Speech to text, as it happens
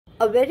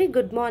A very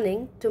good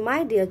morning to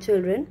my dear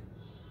children.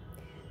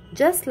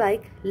 Just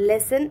like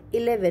lesson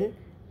 11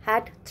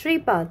 had 3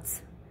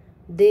 parts,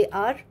 they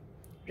are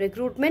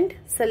recruitment,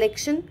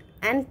 selection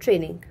and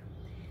training.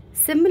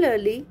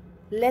 Similarly,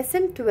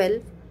 lesson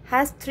 12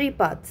 has 3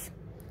 parts,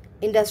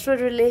 industrial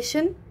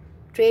relation,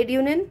 trade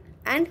union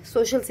and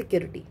social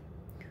security.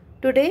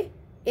 Today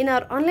in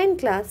our online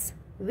class,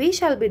 we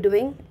shall be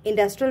doing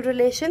industrial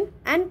relation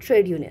and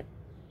trade union.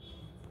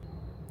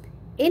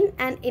 In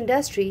an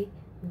industry,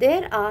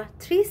 there are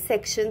 3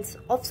 sections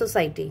of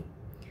society.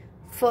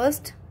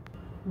 First,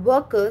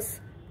 workers,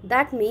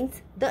 that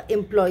means the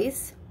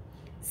employees.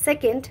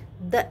 Second,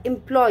 the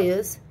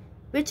employers,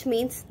 which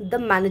means the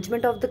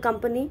management of the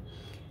company.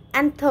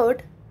 And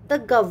third, the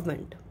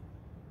government.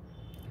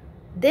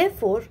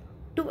 Therefore,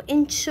 to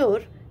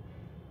ensure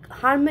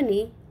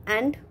harmony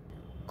and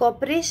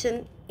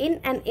cooperation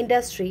in an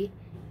industry,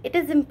 it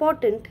is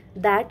important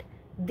that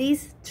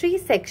these 3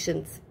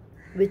 sections,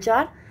 which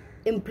are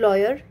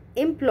employer,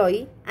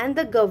 employee and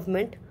the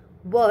government,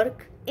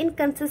 work in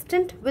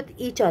consistent with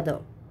each other.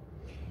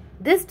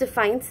 This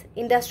defines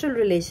industrial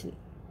relation.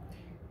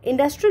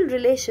 Industrial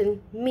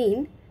relation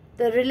mean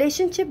the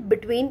relationship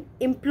between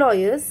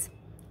employers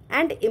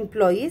and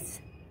employees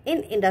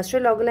in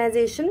industrial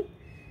organization,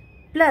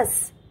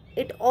 plus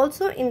it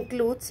also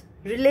includes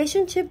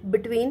relationship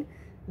between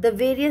the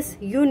various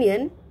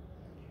union,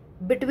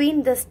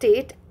 between the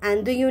state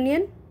and the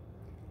union,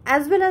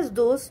 as well as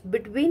those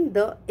between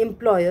the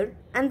employer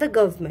and the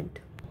government.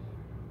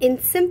 In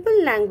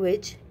simple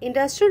language,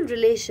 industrial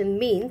relation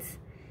means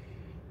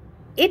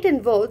it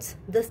involves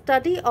the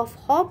study of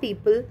how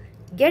people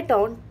get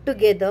on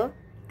together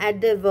at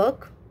their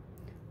work,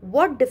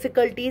 what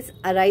difficulties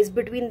arise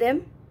between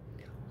them,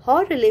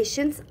 how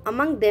relations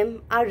among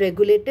them are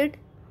regulated,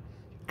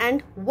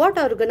 and what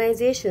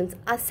organizations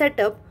are set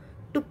up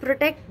to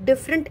protect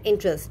different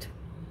interests.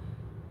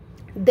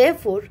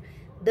 Therefore,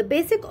 the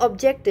basic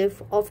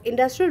objective of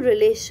industrial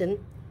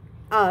relation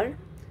are: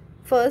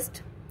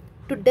 first,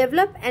 to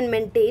develop and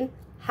maintain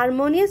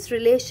harmonious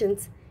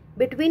relations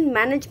between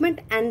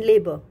management and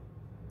labor.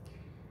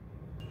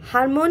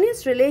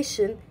 Harmonious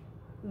relation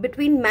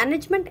between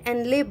management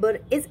and labor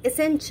is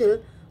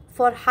essential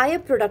for higher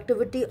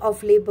productivity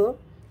of labor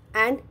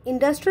and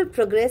industrial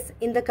progress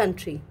in the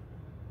country.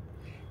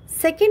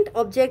 Second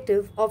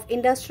objective of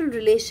industrial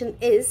relation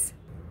is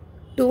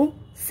to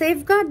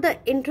safeguard the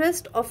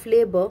interest of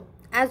labor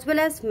as well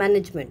as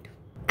management,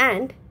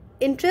 and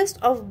interest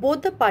of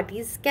both the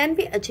parties can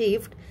be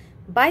achieved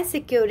by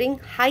securing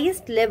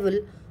highest level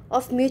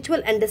of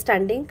mutual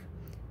understanding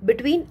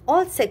between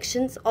all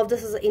sections of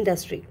the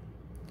industry.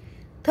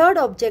 Third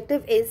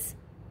objective is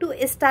to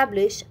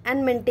establish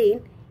and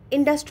maintain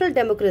industrial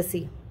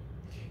democracy.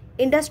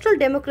 Industrial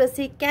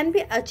democracy can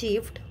be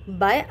achieved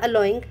by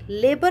allowing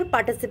labor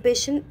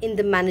participation in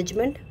the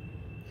management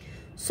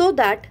so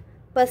that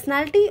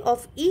personality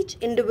of each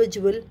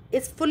individual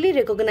is fully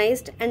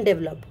recognized and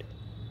developed.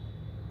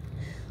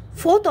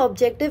 Fourth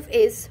objective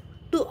is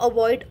to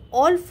avoid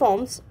all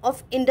forms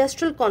of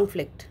industrial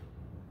conflict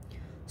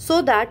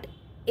so that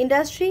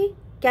industry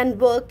can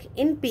work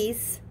in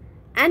peace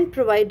and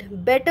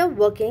provide better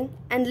working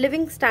and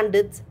living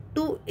standards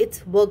to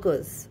its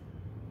workers.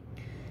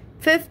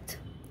 Fifth,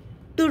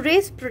 to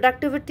raise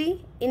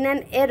productivity in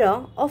an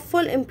era of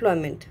full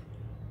employment.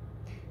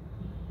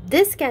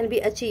 This can be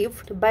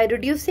achieved by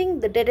reducing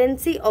the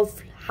tendency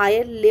of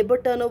higher labor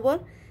turnover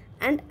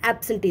and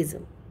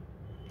absenteeism.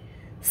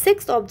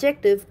 Sixth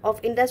objective of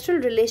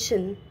industrial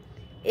relation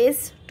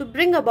is to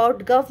bring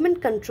about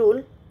government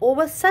control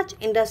over such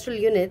industrial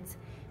units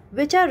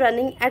which are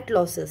running at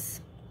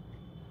losses.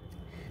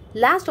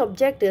 Last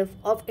objective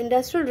of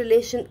industrial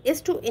relation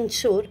is to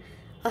ensure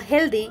a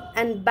healthy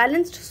and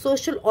balanced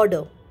social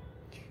order.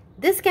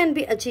 This can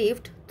be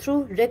achieved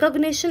through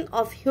recognition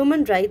of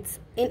human rights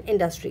in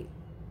industry.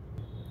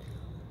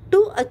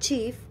 To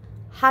achieve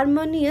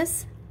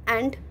harmonious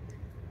and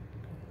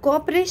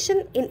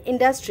cooperation in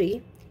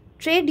industry,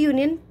 trade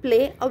union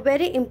play a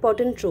very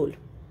important role.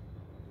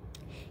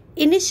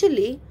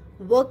 Initially,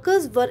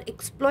 workers were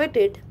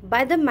exploited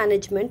by the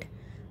management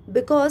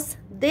because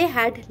they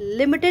had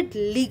limited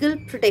legal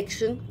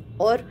protection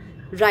or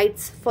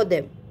rights for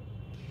them.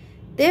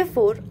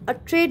 Therefore, a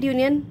trade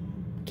union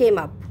came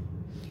up.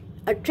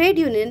 A trade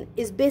union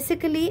is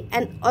basically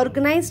an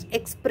organized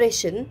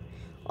expression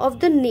of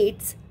the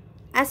needs,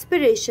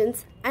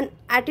 aspirations and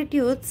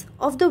attitudes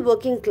of the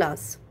working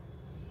class.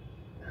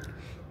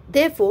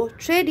 Therefore,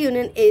 trade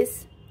union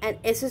is an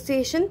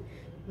association,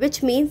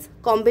 which means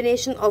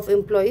combination of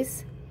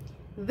employees,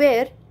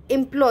 where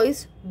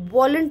employees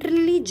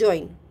voluntarily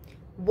join.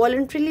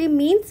 Voluntarily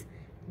means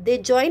they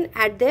join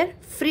at their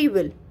free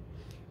will.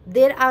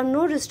 There are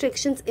no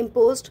restrictions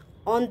imposed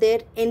on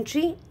their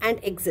entry and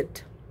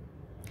exit.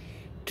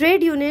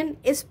 Trade union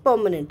is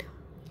permanent.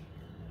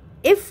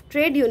 If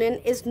trade union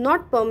is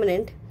not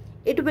permanent,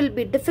 it will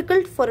be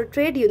difficult for a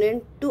trade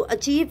union to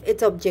achieve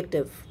its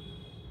objective.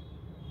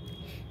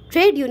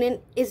 Trade union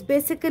is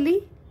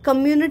basically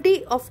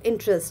community of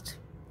interest.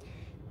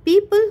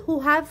 People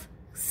who have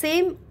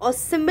same or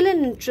similar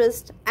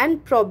interests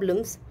and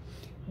problems,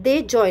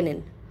 they join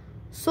in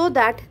so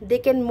that they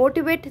can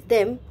motivate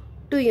them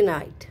to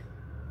unite.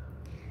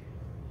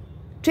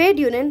 Trade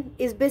union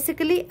is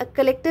basically a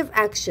collective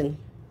action.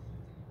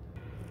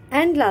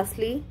 And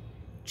lastly,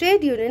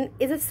 trade union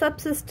is a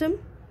subsystem.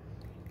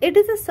 It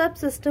is a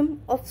subsystem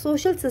of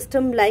social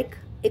system like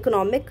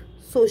economic,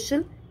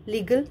 social,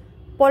 legal,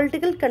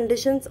 political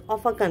conditions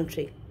of a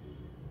country.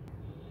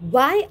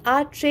 Why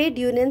are trade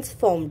unions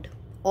formed,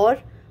 or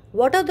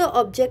what are the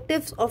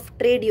objectives of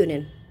trade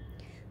union?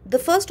 The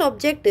first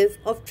objective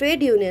of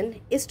trade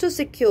union is to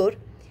secure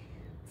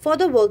for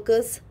the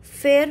workers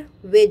fair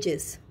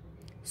wages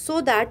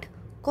so that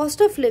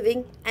cost of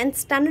living and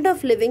standard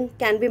of living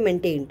can be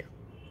maintained.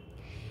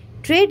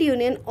 Trade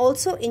union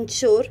also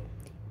ensure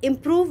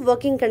improved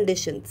working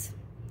conditions.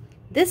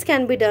 This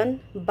can be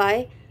done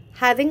by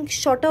having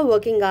shorter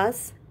working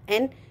hours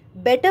and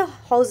better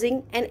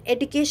housing and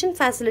education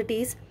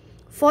facilities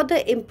for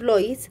the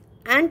employees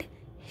and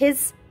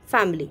his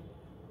family.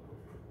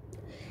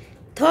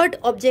 Third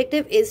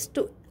objective is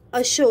to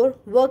assure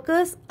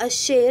workers a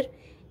share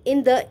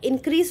in the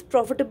increased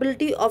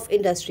profitability of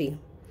industry,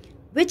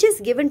 which is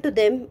given to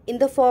them in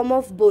the form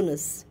of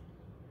bonus.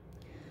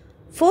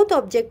 Fourth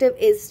objective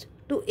is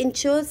to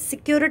ensure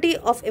security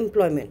of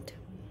employment.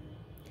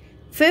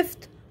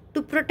 Fifth,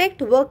 to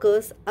protect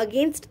workers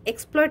against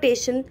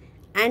exploitation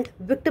and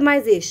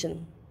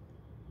victimization.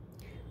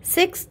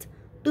 Sixth,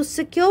 to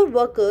secure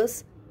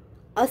workers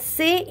a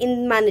say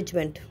in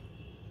management,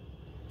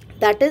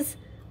 that is,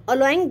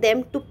 allowing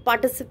them to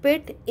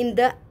participate in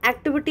the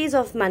activities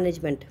of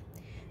management,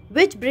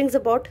 which brings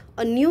about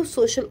a new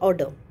social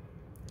order.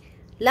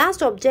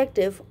 Last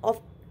objective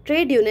of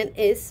trade union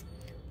is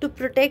to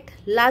protect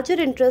larger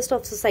interests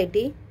of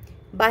society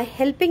by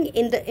helping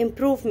in the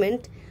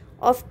improvement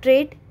of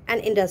trade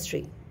and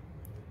industry.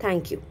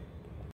 Thank you.